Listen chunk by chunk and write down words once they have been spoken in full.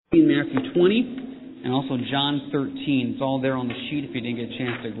Matthew 20 and also John 13. It's all there on the sheet if you didn't get a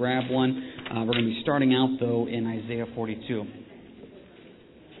chance to grab one. We're going to be starting out, though, in Isaiah 42.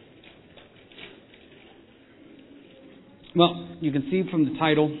 Well, you can see from the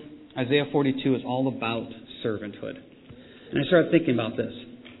title, Isaiah 42 is all about servanthood. And I started thinking about this.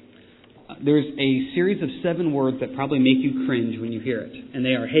 There's a series of 7 words that probably make you cringe when you hear it. And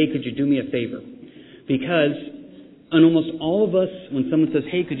they are, hey, could you do me a favor? Because and almost all of us, when someone says,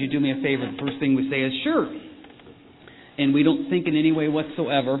 hey, could you do me a favor, the first thing we say is, sure. And we don't think in any way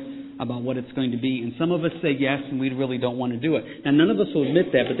whatsoever about what it's going to be. And some of us say yes, and we really don't want to do it. Now, none of us will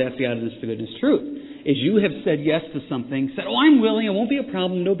admit that, but that's the honest to goodness truth. Is you have said yes to something, said, oh, I'm willing, it won't be a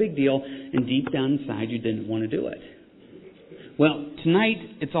problem, no big deal, and deep down inside you didn't want to do it. Well,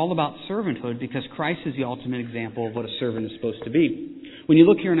 tonight it's all about servanthood because Christ is the ultimate example of what a servant is supposed to be. When you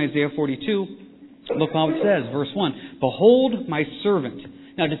look here in Isaiah 42, look how it says, verse 1, behold my servant.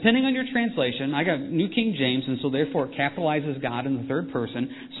 Now, depending on your translation, I got New King James, and so therefore it capitalizes God in the third person.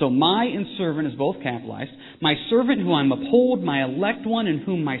 So my and servant is both capitalized. My servant whom I uphold, my elect one in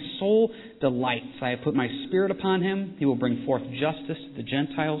whom my soul delights. I have put my spirit upon him. He will bring forth justice to the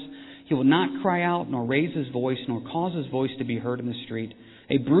Gentiles. He will not cry out, nor raise his voice, nor cause his voice to be heard in the street.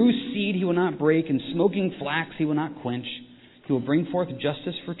 A bruised seed he will not break, and smoking flax he will not quench. He will bring forth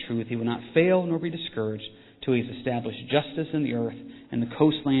justice for truth. He will not fail nor be discouraged till he has established justice in the earth, and the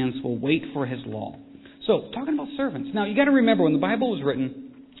coastlands will wait for his law. So, talking about servants. Now, you got to remember, when the Bible was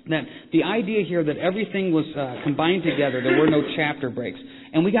written, that the idea here that everything was combined together, there were no chapter breaks.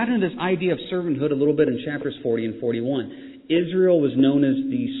 And we got into this idea of servanthood a little bit in chapters 40 and 41. Israel was known as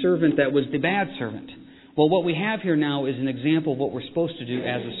the servant that was the bad servant. Well, what we have here now is an example of what we're supposed to do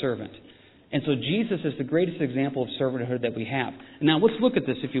as a servant. And so Jesus is the greatest example of servanthood that we have. Now, let's look at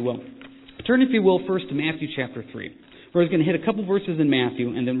this, if you will. Turn, if you will, first to Matthew chapter 3. We're going to hit a couple verses in Matthew,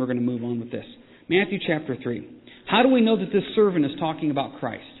 and then we're going to move on with this. Matthew chapter 3. How do we know that this servant is talking about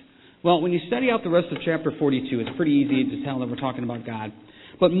Christ? Well, when you study out the rest of chapter 42, it's pretty easy to tell that we're talking about God.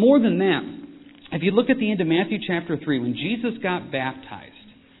 But more than that, if you look at the end of Matthew chapter 3, when Jesus got baptized,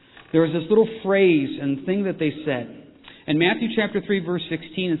 there was this little phrase and thing that they said. In Matthew chapter 3, verse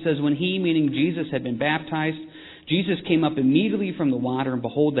 16, it says, when he, meaning Jesus, had been baptized, Jesus came up immediately from the water, and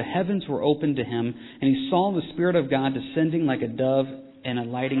behold, the heavens were opened to him, and he saw the Spirit of God descending like a dove and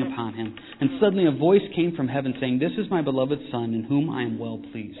alighting upon him. And suddenly a voice came from heaven saying, this is my beloved Son, in whom I am well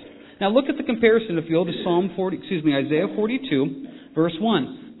pleased. Now look at the comparison, if you'll, to Isaiah 42, verse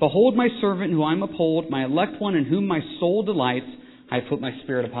 1. Behold my servant, whom I uphold, my elect one, in whom my soul delights. I have put my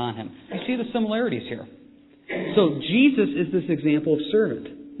Spirit upon him. You see the similarities here. So Jesus is this example of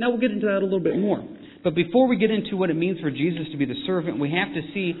servant. Now we'll get into that a little bit more. But before we get into what it means for Jesus to be the servant, we have to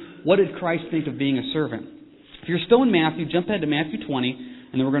see what did Christ think of being a servant. If you're still in Matthew, jump ahead to Matthew 20,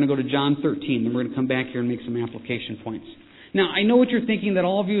 and then we're going to go to John 13. Then we're going to come back here and make some application points. Now, I know what you're thinking, that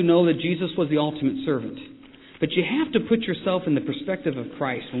all of you know that Jesus was the ultimate servant. But you have to put yourself in the perspective of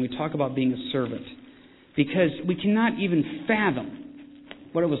Christ when we talk about being a servant. Because we cannot even fathom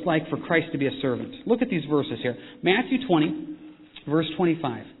what it was like for Christ to be a servant. Look at these verses here. Matthew 20, verse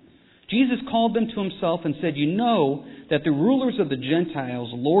 25. Jesus called them to himself and said, you know that the rulers of the Gentiles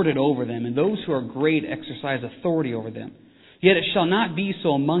lord it over them, and those who are great exercise authority over them. Yet it shall not be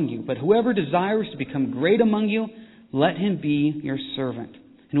so among you. But whoever desires to become great among you, let him be your servant.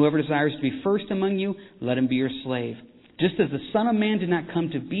 And whoever desires to be first among you, let him be your slave. Just as the Son of Man did not come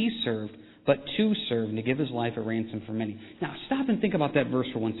to be served, but to serve and to give his life a ransom for many. Now, stop and think about that verse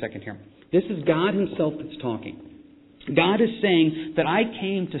for 1 second here. This is God himself that's talking. God is saying that I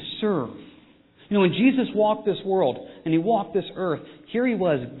came to serve. You know, when Jesus walked this world and he walked this earth, here he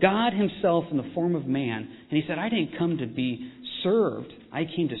was, God himself in the form of man. And he said, I didn't come to be served. I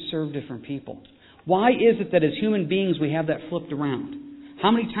came to serve different people. Why is it that as human beings we have that flipped around?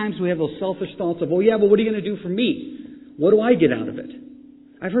 How many times do we have those selfish thoughts of, oh yeah, but what are you going to do for me? What do I get out of it?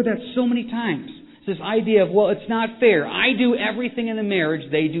 I've heard that so many times. It's this idea of, well, it's not fair. I do everything in the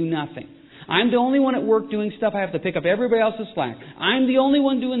marriage, they do nothing. I'm the only one at work doing stuff. I have to pick up everybody else's slack. I'm the only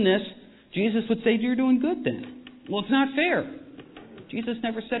one doing this. Jesus would say, you're doing good then. Well, it's not fair. Jesus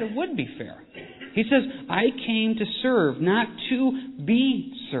never said it would be fair. He says, I came to serve, not to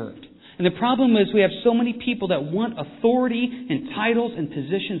be served. And the problem is we have so many people that want authority and titles and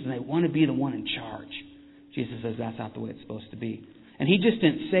positions, and they want to be the one in charge. Jesus says that's not the way it's supposed to be. And he just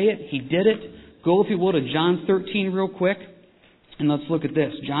didn't say it. He did it. Go, if you will, to John 13 real quick. And let's look at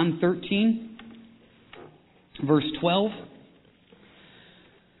this. John 13, verse 12.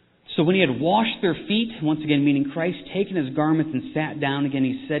 So when he had washed their feet, once again meaning Christ, taken his garments and sat down again,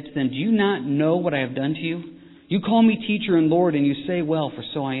 he said to them, do you not know what I have done to you? You call me teacher and Lord, and you say, well, for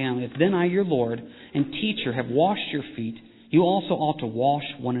so I am. If then I, your Lord and teacher, have washed your feet, you also ought to wash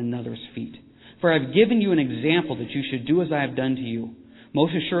one another's feet. For I have given you an example that you should do as I have done to you.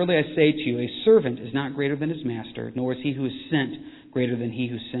 Most assuredly I say to you, a servant is not greater than his master, nor is he who is sent greater than he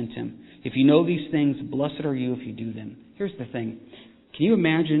who sent him. If you know these things, blessed are you if you do them. Here's the thing. Can you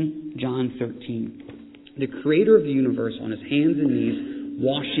imagine John 13? The creator of the universe on his hands and knees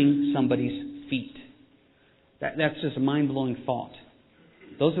washing somebody's feet. That's just a mind-blowing thought.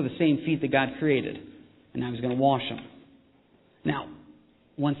 Those are the same feet that God created, and now He's going to wash them. Now,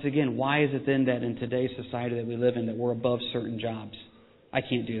 once again, why is it then that in today's society that we live in that we're above certain jobs? I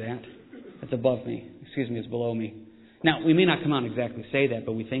can't do that. It's above me. It's below me. Now, we may not come out and exactly say that,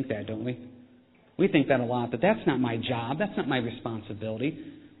 but we think that, don't we? We think that a lot, but that's not my job. That's not my responsibility.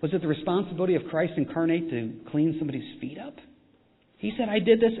 Was it the responsibility of Christ incarnate to clean somebody's feet up? He said, I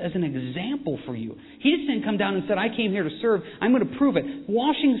did this as an example for you. He just didn't come down and said, I came here to serve. I'm going to prove it.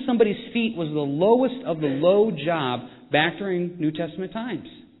 Washing somebody's feet was the lowest of the low job back during New Testament times.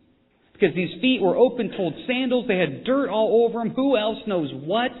 Because these feet were open-toed sandals. They had dirt all over them. Who else knows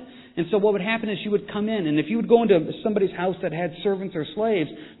what? And so what would happen is you would come in, and if you would go into somebody's house that had servants or slaves,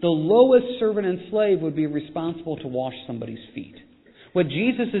 the lowest servant and slave would be responsible to wash somebody's feet. What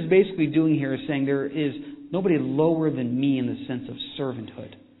Jesus is basically doing here is saying there is nobody lower than me in the sense of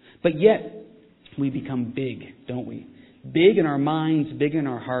servanthood. But yet, we become big, don't we? Big in our minds, big in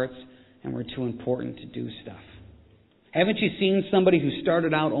our hearts, and we're too important to do stuff. Haven't you seen somebody who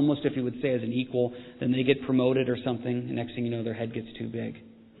started out almost, if you would say, as an equal, then they get promoted or something, and next thing you know, their head gets too big?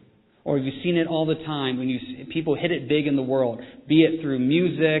 Or have you seen it all the time when people hit it big in the world, be it through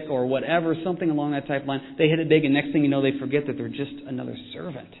music or whatever, something along that type of line. They hit it big, and next thing you know, they forget that they're just another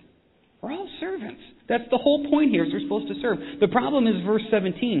servant. We're all servants. That's the whole point here, is we're supposed to serve. The problem is verse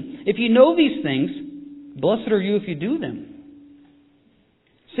 17. If you know these things, blessed are you if you do them.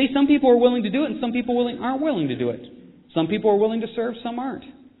 See, some people are willing to do it, and some people aren't willing to do it. Some people are willing to serve, some aren't.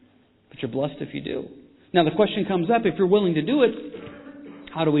 But you're blessed if you do. Now the question comes up, if you're willing to do it,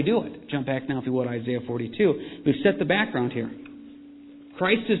 how do we do it? Jump back now, if you would, Isaiah 42. We've set the background here.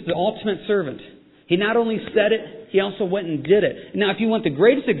 Christ is the ultimate servant. He not only said it, He also went and did it. Now, if you want the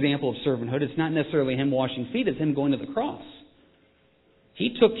greatest example of servanthood, it's not necessarily Him washing feet, it's Him going to the cross.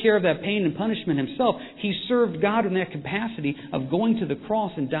 He took care of that pain and punishment Himself. He served God in that capacity of going to the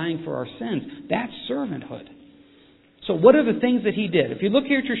cross and dying for our sins. That's servanthood. So what are the things that He did? If you look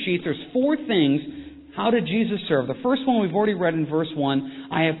here at your sheet, there's 4 things. How did Jesus serve? The first one we've already read in verse 1.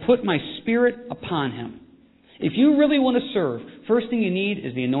 I have put my Spirit upon Him. If you really want to serve, first thing you need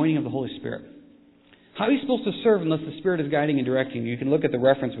is the anointing of the Holy Spirit. How are you supposed to serve unless the Spirit is guiding and directing you? You can look at the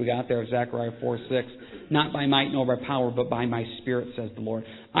reference we got there of Zechariah 4:6. Not by might nor by power, but by my Spirit, says the Lord.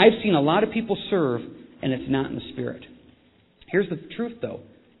 I've seen a lot of people serve, and it's not in the Spirit. Here's the truth, though.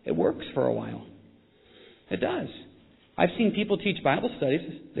 It works for a while. It does. I've seen people teach Bible studies.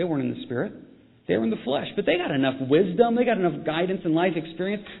 They weren't in the Spirit. They were in the flesh. But they got enough wisdom. They got enough guidance and life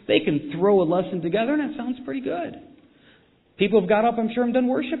experience. They can throw a lesson together, and it sounds pretty good. People have got up, I'm sure, and done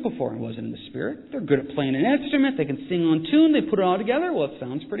worship before and wasn't in the Spirit. They're good at playing an instrument. They can sing on tune. They put it all together. Well, it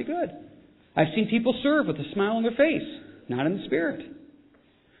sounds pretty good. I've seen people serve with a smile on their face, not in the Spirit.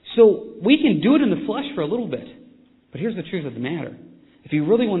 So we can do it in the flesh for a little bit. But here's the truth of the matter. If you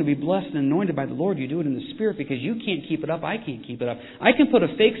really want to be blessed and anointed by the Lord, you do it in the Spirit, because you can't keep it up. I can't keep it up. I can put a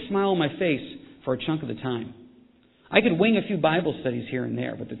fake smile on my face for a chunk of the time. I could wing a few Bible studies here and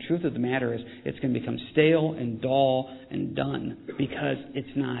there, but the truth of the matter is it's going to become stale and dull and done because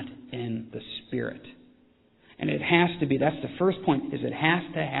it's not in the Spirit. And it has to be, that's the first point, is it has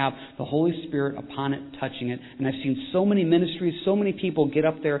to have the Holy Spirit upon it, touching it. And I've seen so many ministries, so many people get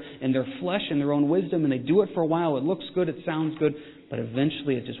up there in their flesh and their own wisdom, and they do it for a while. It looks good, it sounds good, but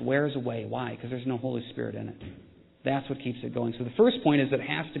eventually it just wears away. Why? Because there's no Holy Spirit in it. That's what keeps it going. So the first point is that it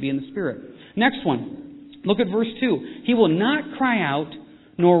has to be in the Spirit. Next one. Look at verse 2. He will not cry out,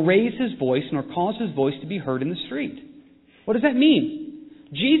 nor raise his voice, nor cause his voice to be heard in the street. What does that mean?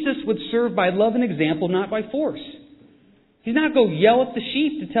 Jesus would serve by love and example, not by force. He's not going to yell at the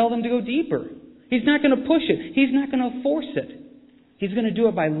sheep to tell them to go deeper. He's not going to push it. He's not going to force it. He's going to do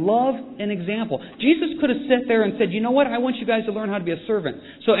it by love and example. Jesus could have sat there and said, you know what? I want you guys to learn how to be a servant.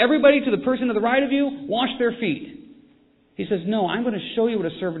 So everybody to the person to the right of you, wash their feet. He says, no, I'm going to show you what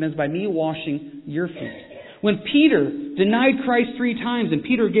a servant is by me washing your feet. When Peter denied Christ 3 times and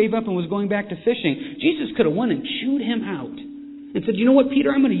Peter gave up and was going back to fishing, Jesus could have went and chewed him out and said, you know what,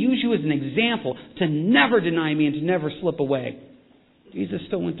 Peter, I'm going to use you as an example to never deny me and to never slip away. Jesus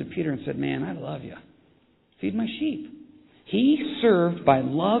still went to Peter and said, man, I love you. Feed my sheep. He served by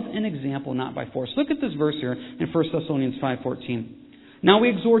love and example, not by force. Look at this verse here in 1 Thessalonians 5:14. Now we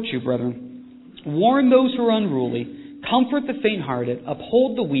exhort you, brethren, warn those who are unruly, comfort the faint-hearted,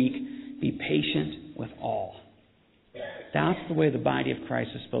 uphold the weak, be patient with all. That's the way the body of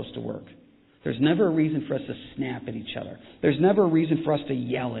Christ is supposed to work. There's never a reason for us to snap at each other. There's never a reason for us to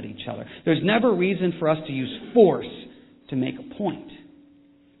yell at each other. There's never a reason for us to use force to make a point.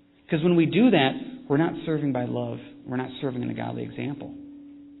 Because when we do that, we're not serving by love. We're not serving in a godly example.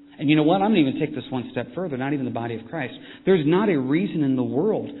 And you know what? I'm going to even take this one step further, not even the body of Christ. There's not a reason in the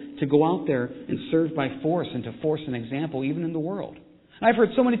world to go out there and serve by force and to force an example, even in the world. I've heard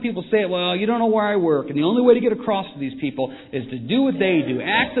so many people say, well, you don't know where I work, and the only way to get across to these people is to do what they do,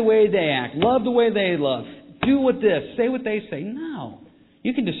 act the way they act, love the way they love, do what this, say what they say. No.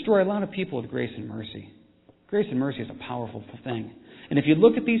 You can destroy a lot of people with grace and mercy. Grace and mercy is a powerful thing. And if you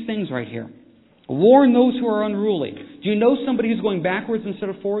look at these things right here, warn those who are unruly. Do you know somebody who's going backwards instead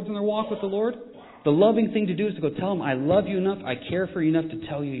of forwards in their walk with the Lord? The loving thing to do is to go tell them, I love you enough, I care for you enough to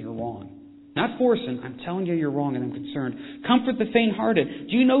tell you you're wrong. Not forcing, I'm telling you you're wrong and I'm concerned. Comfort the faint-hearted.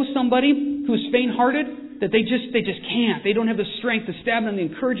 Do you know somebody who's faint-hearted? That they just can't. They don't have the strength to stab them, the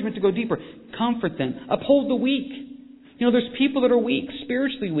encouragement to go deeper. Comfort them. Uphold the weak. You know, there's people that are weak,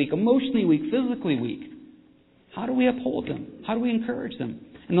 spiritually weak, emotionally weak, physically weak. How do we uphold them? How do we encourage them?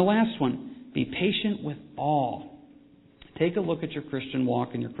 And the last one, be patient with all. Take a look at your Christian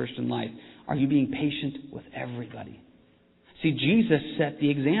walk and your Christian life. Are you being patient with everybody? See, Jesus set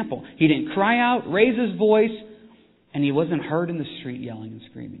the example. He didn't cry out, raise his voice, and he wasn't heard in the street yelling and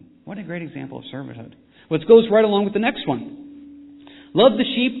screaming. What a great example of servanthood. Which goes right along with the next one. Love the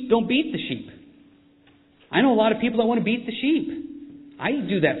sheep, don't beat the sheep. I know a lot of people that want to beat the sheep. I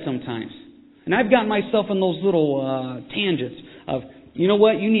do that sometimes. And I've gotten myself in those little tangents of, you know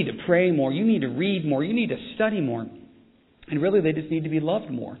what, you need to pray more, you need to read more, you need to study more. And really they just need to be loved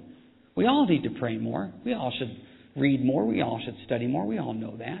more. We all need to pray more. We all should read more. We all should study more. We all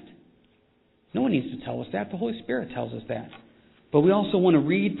know that. No one needs to tell us that. The Holy Spirit tells us that. But we also want to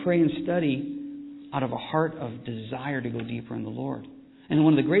read, pray, and study out of a heart of desire to go deeper in the Lord. And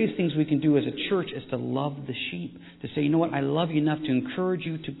one of the greatest things we can do as a church is to love the sheep. To say, you know what, I love you enough to encourage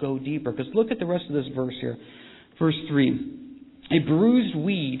you to go deeper. Because look at the rest of this verse here. Verse 3. A bruised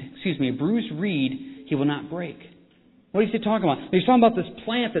reed he will not break. What is he talking about? He's talking about this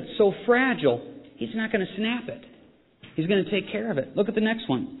plant that's so fragile, he's not going to snap it. He's going to take care of it. Look at the next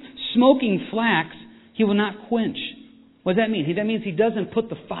one. Smoking flax, he will not quench. What does that mean? That means he doesn't put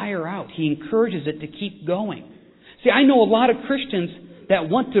the fire out. He encourages it to keep going. See, I know a lot of Christians that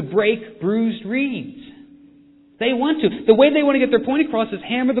want to break bruised reeds. They want to. The way they want to get their point across is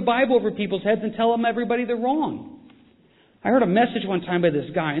hammer the Bible over people's heads and tell them everybody they're wrong. I heard a message one time by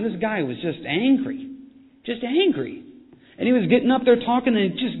this guy, and this guy was just angry. Just angry. And he was getting up there talking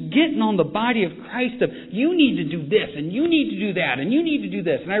and just getting on the body of Christ of, you need to do this, and you need to do that, and you need to do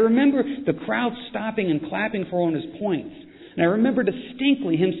this. And I remember the crowd stopping and clapping for one of his points. And I remember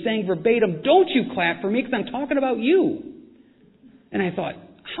distinctly him saying verbatim, don't you clap for me because I'm talking about you. And I thought,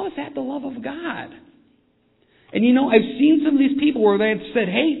 how is that the love of God? And you know, I've seen some of these people where they've said,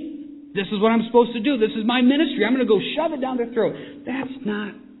 hey, this is what I'm supposed to do. This is my ministry. I'm going to go shove it down their throat. That's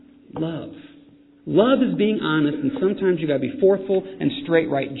not love. Love is being honest, and sometimes you've got to be forthful and straight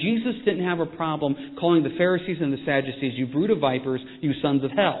right. Jesus didn't have a problem calling the Pharisees and the Sadducees, you brood of vipers, you sons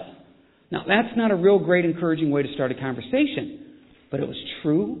of hell. Now, that's not a real great encouraging way to start a conversation, but it was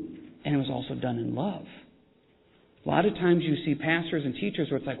true, and it was also done in love. A lot of times you see pastors and teachers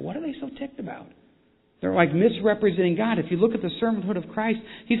where it's like, what are they so ticked about? They're like misrepresenting God. If you look at the servanthood of Christ,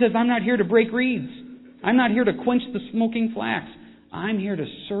 He says, I'm not here to break reeds. I'm not here to quench the smoking flax. I'm here to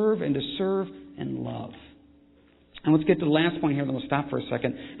serve and love. And let's get to the last point here, then we'll stop for a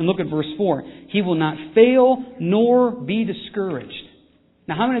second and look at verse 4. He will not fail nor be discouraged.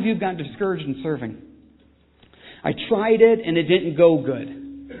 Now, how many of you have gotten discouraged in serving? I tried it and it didn't go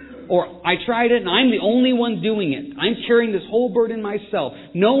good. Or I tried it and I'm the only one doing it. I'm carrying this whole burden myself.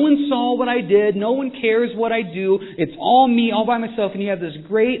 No one saw what I did. No one cares what I do. It's all me, all by myself. And you have this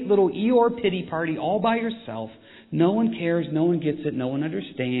great little Eeyore pity party all by yourself. No one cares. No one gets it. No one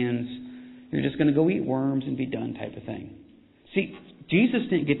understands. You're just going to go eat worms and be done type of thing. See, Jesus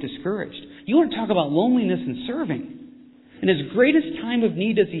didn't get discouraged. You want to talk about loneliness and serving. In His greatest time of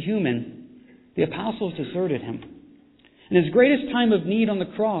need as a human, the apostles deserted Him. In His greatest time of need on the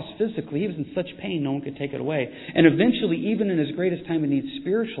cross, physically, He was in such pain, no one could take it away. And eventually, even in His greatest time of need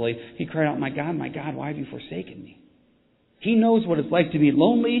spiritually, He cried out, my God, why have you forsaken me? He knows what it's like to be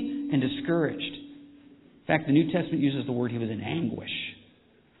lonely and discouraged. In fact, the New Testament uses the word He was in anguish.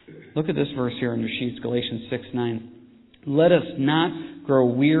 Look at this verse here on your sheets, Galatians 6:9. Let us not grow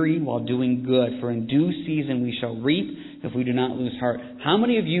weary while doing good, for in due season we shall reap if we do not lose heart. How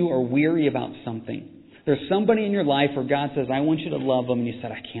many of you are weary about something? There's somebody in your life where God says, I want you to love them, and you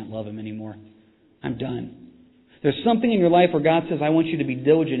said, I can't love them anymore. I'm done. There's something in your life where God says, I want you to be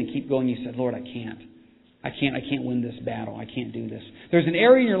diligent and keep going. You said, Lord, I can't. I can't win this battle. I can't do this. There's an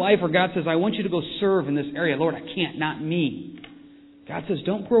area in your life where God says, I want you to go serve in this area. Lord, I can't, not me. God says,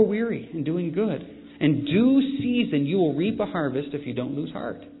 don't grow weary in doing good. In due season, you will reap a harvest if you don't lose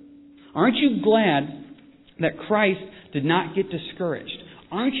heart. Aren't you glad that Christ did not get discouraged?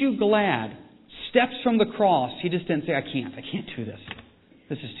 Aren't you glad, steps from the cross, He just didn't say, I can't do this.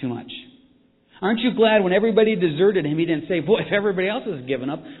 This is too much. Aren't you glad when everybody deserted Him, He didn't say, boy, if everybody else has given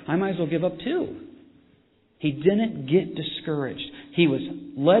up, I might as well give up too. He didn't get discouraged. He was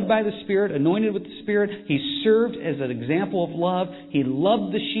led by the Spirit, anointed with the Spirit. He served as an example of love. He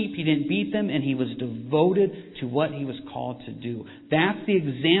loved the sheep. He didn't beat them. And he was devoted to what he was called to do. That's the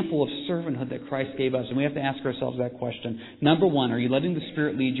example of servanthood that Christ gave us. And we have to ask ourselves that question. Number one, are you letting the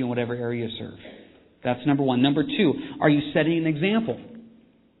Spirit lead you in whatever area you serve? That's number one. Number two, are you setting an example?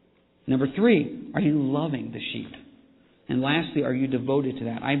 Number three, are you loving the sheep? And lastly, are you devoted to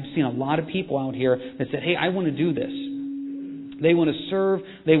that? I've seen a lot of people out here that said, hey, I want to do this. They want to serve,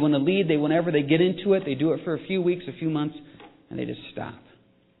 they want to lead, whenever they get into it, they do it for a few weeks, a few months, and they just stop.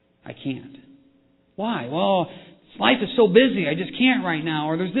 I can't. Why? Well, life is so busy, I just can't right now,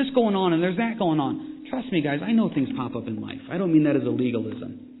 or there's this going on and there's that going on. Trust me, guys, I know things pop up in life. I don't mean that as a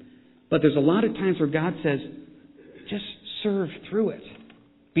legalism. But there's a lot of times where God says, just serve through it.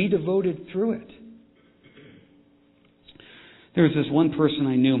 Be devoted through it. There was this one person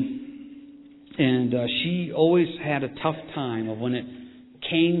I knew, and she always had a tough time of when it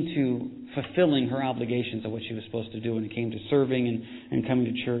came to fulfilling her obligations of what she was supposed to do when it came to serving and coming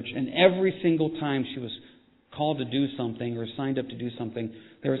to church. And every single time she was called to do something or signed up to do something,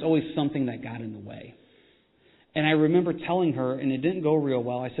 there was always something that got in the way. And I remember telling her, and it didn't go real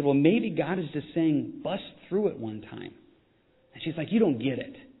well, I said, well, maybe God is just saying, bust through it one time. And she's like, you don't get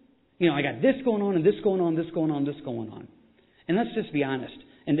it. You know, I got this going on and this going on, this going on, this going on. And let's just be honest,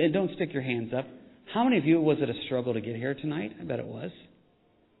 and don't stick your hands up. How many of you was it a struggle to get here tonight? I bet it was.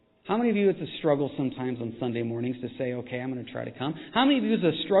 How many of you it's a struggle sometimes on Sunday mornings to say, okay, I'm going to try to come? How many of you it's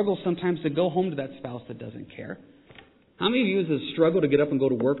a struggle sometimes to go home to that spouse that doesn't care? How many of you it's a struggle to get up and go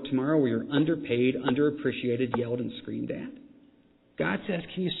to work tomorrow where you're underpaid, underappreciated, yelled and screamed at? God says,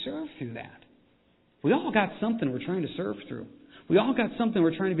 can you serve through that? We all got something we're trying to serve through. We all got something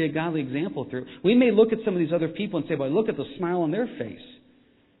we're trying to be a godly example through. We may look at some of these other people and say, well, look at the smile on their face.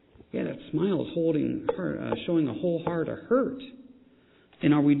 Yeah, that smile is showing a whole heart of hurt.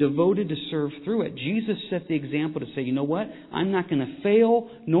 And are we devoted to serve through it? Jesus set the example to say, you know what? I'm not going to fail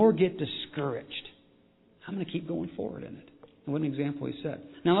nor get discouraged. I'm going to keep going forward in it. And what an example he set.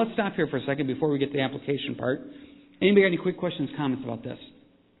 Now let's stop here for a second before we get to the application part. Anybody got any quick questions, comments about this?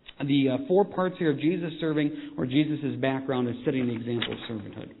 The 4 parts here of Jesus serving or Jesus' background is setting the example of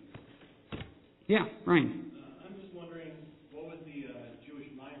servanthood. Yeah, Ryan. I'm just wondering, what was the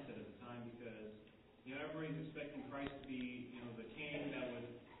Jewish mindset at the time? Because, everybody's expecting Christ to be, the king that would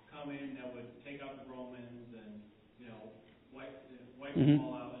come in, that would take out the Romans and, wipe them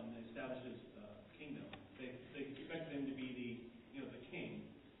all out and establish his kingdom. They expected him to be the king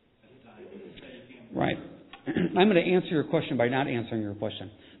at the time. Right. I'm going to answer your question by not answering your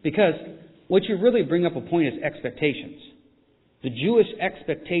question. Because what you really bring up a point is expectations. The Jewish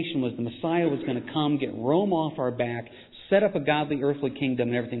expectation was the Messiah was going to come, get Rome off our back, set up a godly earthly kingdom,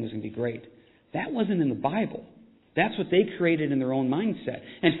 and everything was going to be great. That wasn't in the Bible. That's what they created in their own mindset.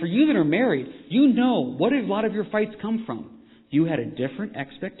 And for you that are married, you know what a lot of your fights come from. You had a different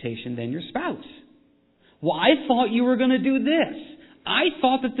expectation than your spouse. Well, I thought you were going to do this. I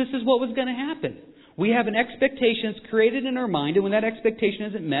thought that this is what was going to happen. We have an expectation that's created in our mind, and when that expectation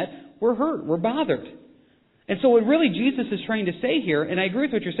isn't met, we're hurt, we're bothered. And so what really Jesus is trying to say here, and I agree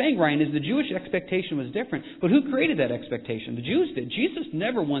with what you're saying, Ryan, is the Jewish expectation was different. But who created that expectation? The Jews did. Jesus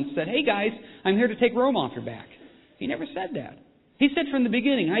never once said, hey guys, I'm here to take Rome off your back. He never said that. He said from the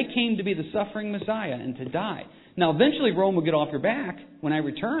beginning, I came to be the suffering Messiah and to die. Now eventually Rome will get off your back when I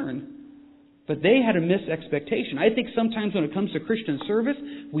return. But they had a mis-expectation. I think sometimes when it comes to Christian service,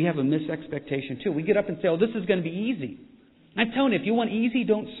 we have a mis-expectation too. We get up and say, oh, this is going to be easy. I'm telling you, if you want easy,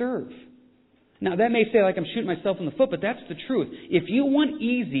 don't serve. Now, that may say like I'm shooting myself in the foot, but that's the truth. If you want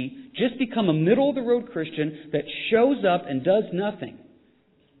easy, just become a middle-of-the-road Christian that shows up and does nothing.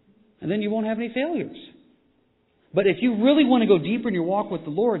 And then you won't have any failures. But if you really want to go deeper in your walk with the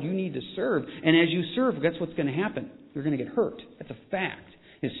Lord, you need to serve. And as you serve, that's what's going to happen. You're going to get hurt. That's a fact.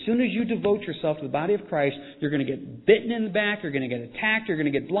 As soon as you devote yourself to the body of Christ, you're going to get bitten in the back, you're going to get attacked, you're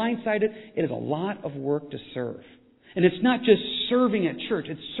going to get blindsided. It is a lot of work to serve. And it's not just serving at church,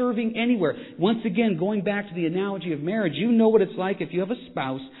 it's serving anywhere. Once again, going back to the analogy of marriage, you know what it's like if you have a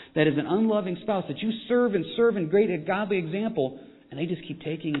spouse that is an unloving spouse, that you serve in great and godly example, and they just keep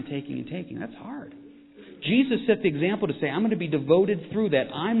taking and taking and taking. That's hard. Jesus set the example to say, I'm going to be devoted through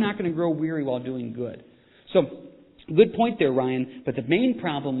that. I'm not going to grow weary while doing good. So, good point there, Ryan. But the main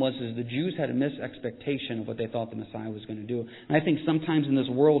problem was the Jews had a mis-expectation of what they thought the Messiah was going to do. And I think sometimes in this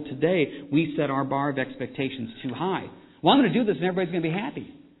world today, we set our bar of expectations too high. Well, I'm going to do this and everybody's going to be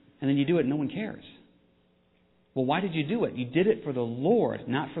happy. And then you do it and no one cares. Well, why did you do it? You did it for the Lord,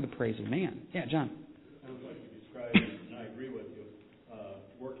 not for the praise of man. Yeah, John. Sounds like you described it, and I agree with you,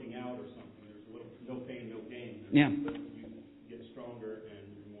 working out or something. There's a little no pain, no gain. Yeah. But you get stronger and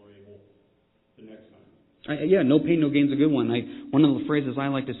you're more able the next time. No pain, no gain is a good one. One of the phrases I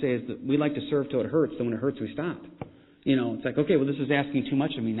like to say is that we like to serve till it hurts, then when it hurts, we stop. It's like, okay, well, this is asking too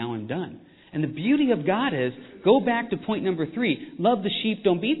much of me, now I'm done. And the beauty of God is, go back to point number 3, love the sheep,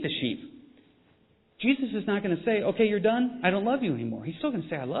 don't beat the sheep. Jesus is not going to say, okay, you're done, I don't love you anymore. He's still going to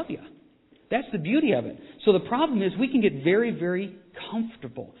say, I love you. That's the beauty of it. So the problem is we can get very, very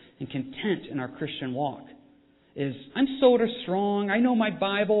comfortable and content in our Christian walk. I'm sort of strong, I know my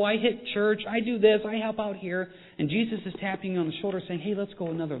Bible, I hit church, I do this, I help out here. And Jesus is tapping you on the shoulder saying, hey, let's go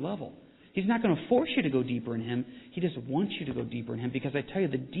another level. He's not going to force you to go deeper in Him. He just wants you to go deeper in Him. Because I tell you,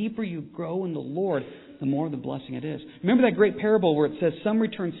 the deeper you grow in the Lord, the more the blessing it is. Remember that great parable where it says some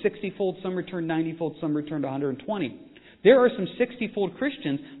return 60-fold, some return 90-fold, some return 120. There are some 60-fold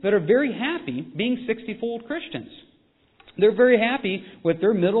Christians that are very happy being 60-fold Christians. They're very happy with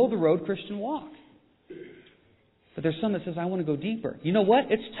their middle-of-the-road Christian walk. But there's some that says, I want to go deeper. You know what?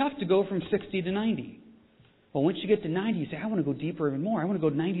 It's tough to go from 60 to 90. Well, once you get to 90, you say, I want to go deeper even more. I want to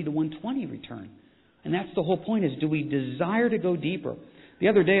go 90 to 120 return. And that's the whole point is, do we desire to go deeper? The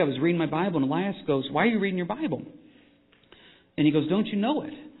other day I was reading my Bible and Elias goes, why are you reading your Bible? And he goes, don't you know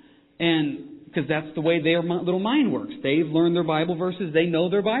it? And because that's the way their little mind works. They've learned their Bible verses. They know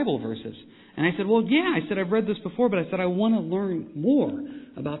their Bible verses. And I said, well, yeah. I said, I've read this before, but I said, I want to learn more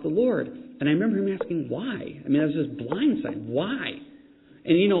about the Lord. And I remember him asking why. I mean, I was just blindsided. Why?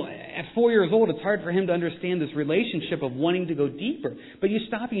 And, at 4 years old, it's hard for him to understand this relationship of wanting to go deeper. But you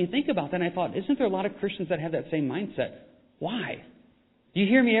stop and you think about that, and I thought, isn't there a lot of Christians that have that same mindset? Why? You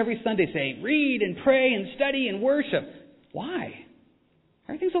hear me every Sunday say, read and pray and study and worship. Why?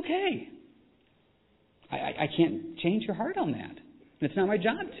 Everything's okay. I can't change your heart on that. And it's not my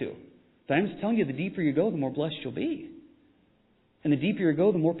job to. But I'm just telling you, the deeper you go, the more blessed you'll be. And the deeper you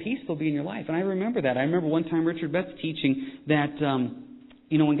go, the more peace there'll be in your life. And I remember that. I remember one time Richard Betts teaching that,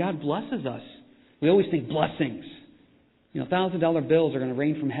 when God blesses us, we always think blessings. $1,000 bills are going to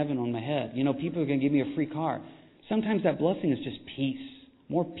rain from heaven on my head. People are going to give me a free car. Sometimes that blessing is just peace.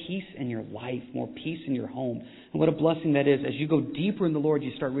 More peace in your life, more peace in your home. And what a blessing that is. As you go deeper in the Lord,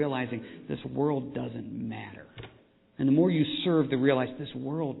 you start realizing this world doesn't matter. And the more you serve, to realize this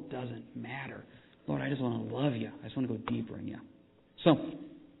world doesn't matter. Lord, I just want to love you. I just want to go deeper in you. So,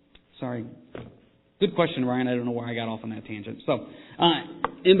 sorry. Good question, Ryan. I don't know where I got off on that tangent. So,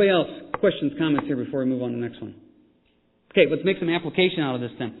 anybody else? Questions, comments here before we move on to the next one? Okay, let's make some application out of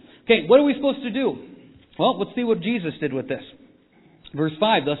this then. Okay, what are we supposed to do? Well, let's see what Jesus did with this. Verse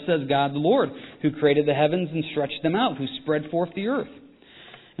 5, thus says God the Lord, who created the heavens and stretched them out, who spread forth the earth,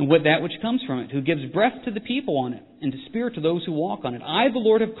 and with that which comes from it, who gives breath to the people on it, and to spirit to those who walk on it. I, the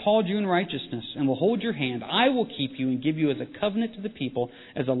Lord, have called you in righteousness, and will hold your hand. I will keep you and give you as a covenant to the people,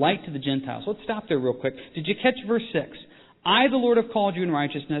 as a light to the Gentiles. Let's stop there real quick. Did you catch verse 6? I, the Lord, have called you in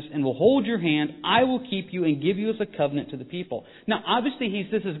righteousness, and will hold your hand. I will keep you and give you as a covenant to the people. Now, obviously,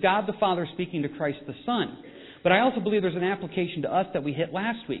 this is God the Father speaking to Christ the Son. But I also believe there's an application to us that we hit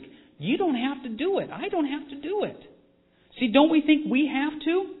last week. You don't have to do it. I don't have to do it. See, don't we think we have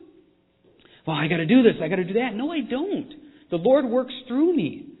to? Well, I got to do this. I got to do that. No, I don't. The Lord works through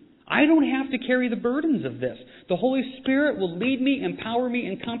me. I don't have to carry the burdens of this. The Holy Spirit will lead me, empower me,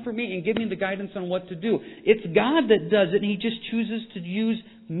 and comfort me, and give me the guidance on what to do. It's God that does it, and He just chooses to use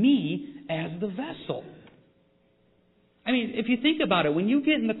me as the vessel. I mean, if you think about it, when you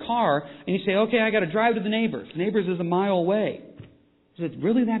get in the car and you say, okay, I got to drive to the neighbors. The neighbors is a mile away. Is it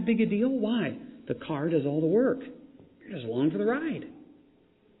really that big a deal? Why? The car does all the work. You're just along for the ride.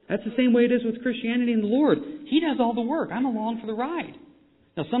 That's the same way it is with Christianity and the Lord. He does all the work. I'm along for the ride.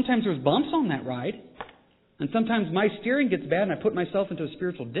 Now, sometimes there's bumps on that ride. And sometimes my steering gets bad and I put myself into a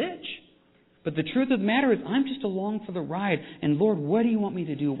spiritual ditch. But the truth of the matter is I'm just along for the ride. And Lord, what do you want me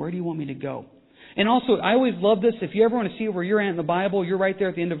to do? Where do you want me to go? And also, I always love this. If you ever want to see where you're at in the Bible, you're right there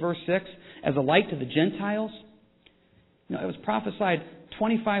at the end of verse 6. As a light to the Gentiles. You know, it was prophesied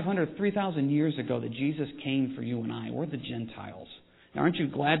 2,500, 3,000 years ago that Jesus came for you and I. We're the Gentiles. Now, aren't you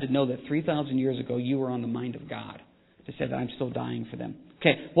glad to know that 3,000 years ago you were on the mind of God to say that I'm still dying for them?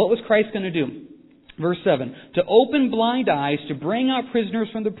 Okay, what was Christ going to do? Verse 7, to open blind eyes, to bring out prisoners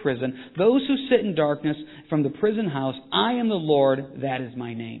from the prison, those who sit in darkness from the prison house. I am the Lord, that is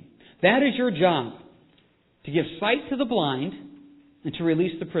my name. That is your job, to give sight to the blind and to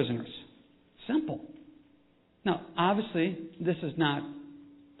release the prisoners. Simple. Now, obviously, this is not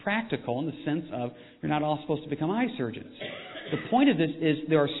practical in the sense of you're not all supposed to become eye surgeons. The point of this is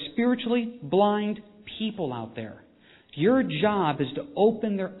there are spiritually blind people out there. Your job is to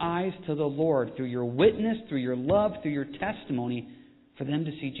open their eyes to the Lord through your witness, through your love, through your testimony, for them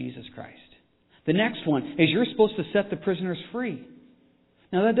to see Jesus Christ. The next one is you're supposed to set the prisoners free.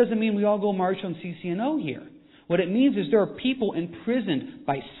 Now, that doesn't mean we all go march on CCNO here. What it means is there are people imprisoned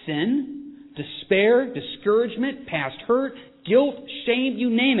by sin, despair, discouragement, past hurt, guilt, shame, you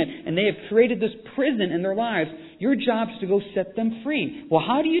name it. And they have created this prison in their lives. Your job is to go set them free. Well,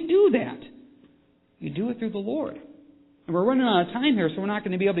 how do you do that? You do it through the Lord. And we're running out of time here, so we're not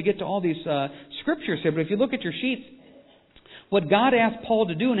going to be able to get to all these scriptures here. But if you look at your sheets, what God asked Paul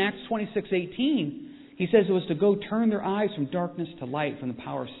to do in Acts 26:18, he says it was to go turn their eyes from darkness to light, from the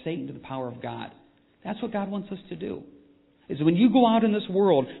power of Satan to the power of God. That's what God wants us to do. Is when you go out in this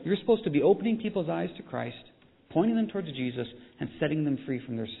world, you're supposed to be opening people's eyes to Christ, pointing them towards Jesus, and setting them free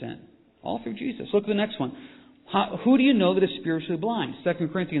from their sin. All through Jesus. Look at the next one. Who do you know that is spiritually blind? 2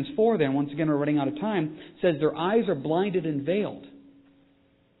 Corinthians 4 then, once again we're running out of time, says their eyes are blinded and veiled.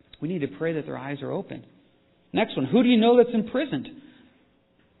 We need to pray that their eyes are open. Next one. Who do you know that's imprisoned?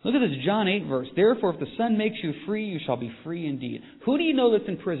 Look at this John 8 verse. Therefore, if the Son makes you free, you shall be free indeed. Who do you know that's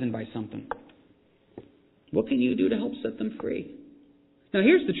imprisoned by something? What can you do to help set them free? Now,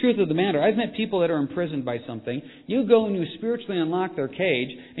 here's the truth of the matter. I've met people that are imprisoned by something. You go and you spiritually unlock their cage,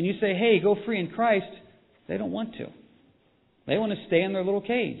 and you say, hey, go free in Christ. They don't want to. They want to stay in their little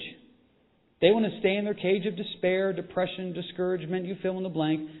cage. They want to stay in their cage of despair, depression, discouragement, you fill in the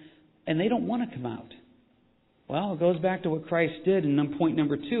blank, and they don't want to come out. Well, it goes back to what Christ did in point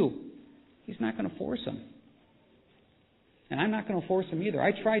number 2. He's not going to force them. And I'm not going to force them either.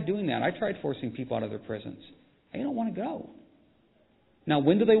 I tried doing that. I tried forcing people out of their prisons. They don't want to go. Now,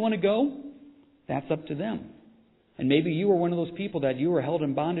 when do they want to go? That's up to them. And maybe you were one of those people that you were held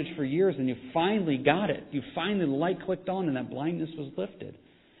in bondage for years and you finally got it. You finally, the light clicked on and that blindness was lifted.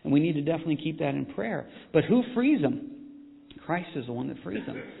 And we need to definitely keep that in prayer. But who frees them? Christ is the one that frees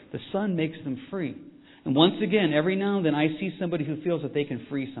them. The Son makes them free. And once again, every now and then I see somebody who feels that they can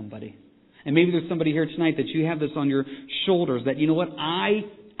free somebody. And maybe there's somebody here tonight that you have this on your shoulders that, you know what, I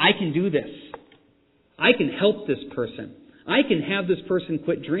can do this. I can help this person. I can have this person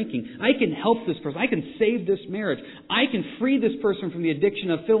quit drinking. I can help this person. I can save this marriage. I can free this person from the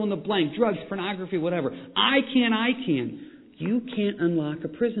addiction of fill in the blank, drugs, pornography, whatever. I can. You can't unlock a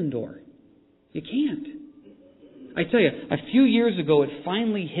prison door. You can't. I tell you, a few years ago, it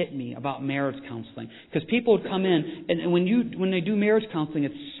finally hit me about marriage counseling. Because people would come in, and when they do marriage counseling,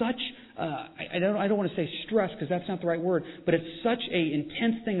 it's such, I don't want to say stress, because that's not the right word, but it's such a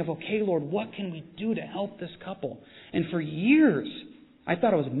intense thing of, okay, Lord, what can we do to help this couple? And for years, I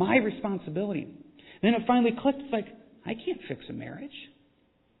thought it was my responsibility. And then it finally clicked. It's like, I can't fix a marriage.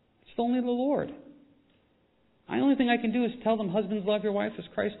 It's only the Lord. The only thing I can do is tell them, husbands, love your wife as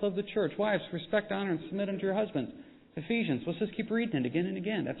Christ loved the church. Wives, respect, honor, and submit unto your husbands. Ephesians. Let's just keep reading it again and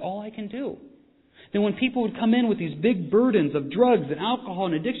again. That's all I can do. Then when people would come in with these big burdens of drugs and alcohol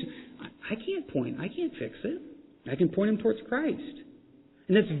and addiction, I can't fix it. I can point them towards Christ.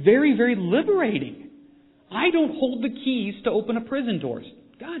 And that's very, very liberating. I don't hold the keys to open up prison doors.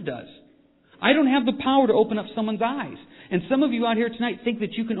 God does. I don't have the power to open up someone's eyes. And some of you out here tonight think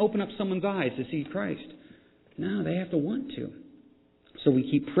that you can open up someone's eyes to see Christ. No, they have to want to. So we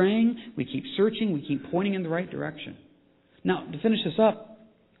keep praying, we keep searching, we keep pointing in the right direction. Now, to finish this up,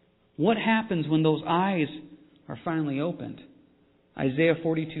 what happens when those eyes are finally opened? Isaiah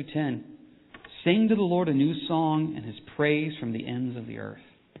 42:10. Sing to the Lord a new song and His praise from the ends of the earth.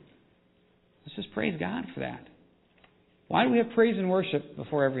 Let's just praise God for that. Why do we have praise and worship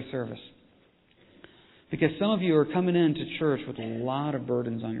before every service? Because some of you are coming into church with a lot of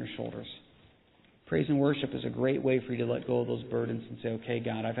burdens on your shoulders. Praise and worship is a great way for you to let go of those burdens and say, okay,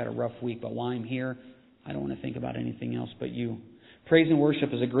 God, I've had a rough week, but while I'm here, I don't want to think about anything else but you. Praise and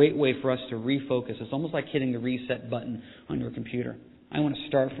worship is a great way for us to refocus. It's almost like hitting the reset button on your computer. I want to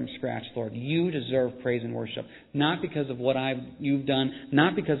start from scratch, Lord. You deserve praise and worship. Not because of what you've done,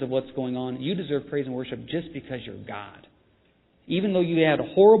 not because of what's going on. You deserve praise and worship just because you're God. Even though you had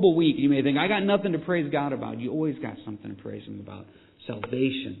a horrible week, you may think, I got nothing to praise God about. You always got something to praise Him about.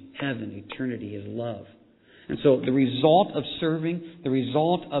 Salvation, heaven, eternity, His love. And so the result of serving, the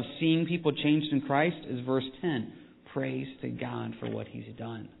result of seeing people changed in Christ is verse 10. Praise to God for what He's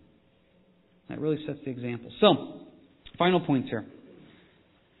done. That really sets the example. So, final points here.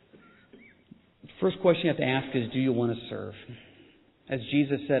 First question you have to ask is, do you want to serve? As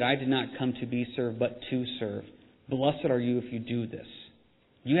Jesus said, I did not come to be served, but to serve. Blessed are you if you do this.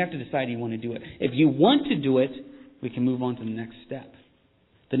 You have to decide you want to do it. If you want to do it, we can move on to the next step.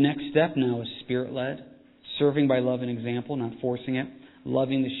 The next step now is Spirit-led, serving by love and example, not forcing it,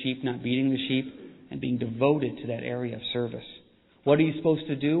 loving the sheep, not beating the sheep, and being devoted to that area of service. What are you supposed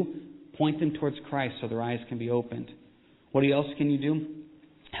to do? Point them towards Christ so their eyes can be opened. What else can you do?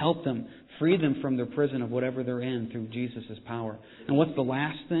 Help them. Free them from their prison of whatever they're in through Jesus' power. And what's the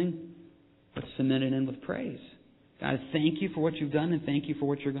last thing? Let's cement it in with praise. God, thank you for what you've done and thank you for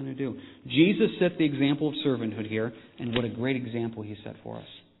what you're going to do. Jesus set the example of servanthood here, and what a great example He set for us.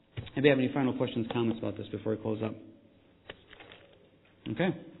 Anybody have any final questions, comments about this before we close up?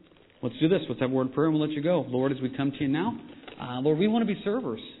 Okay. Let's do this. Let's have a word of prayer and we'll let you go. Lord, as we come to you now, Lord, we want to be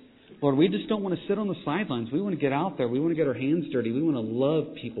servers. Lord, we just don't want to sit on the sidelines. We want to get out there. We want to get our hands dirty. We want to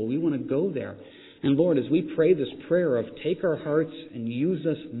love people. We want to go there. And Lord, as we pray this prayer of take our hearts and use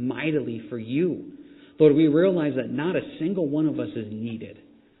us mightily for you, Lord, we realize that not a single one of us is needed.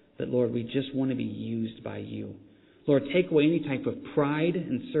 That, Lord, we just want to be used by you. Lord, take away any type of pride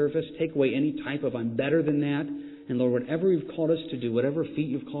in service. Take away any type of I'm better than that. And Lord, whatever you've called us to do, whatever feet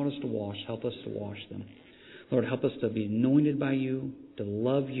you've called us to wash, help us to wash them. Lord, help us to be anointed by you, to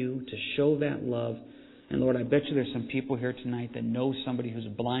love you, to show that love. And Lord, I bet you there's some people here tonight that know somebody who's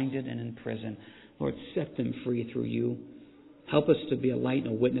blinded and in prison. Lord, set them free through you. Help us to be a light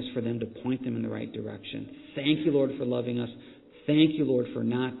and a witness for them, to point them in the right direction. Thank you, Lord, for loving us. Thank you, Lord, for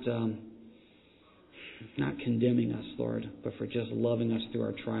not condemning us, Lord, but for just loving us through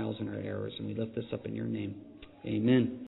our trials and our errors. And we lift this up in your name. Amen.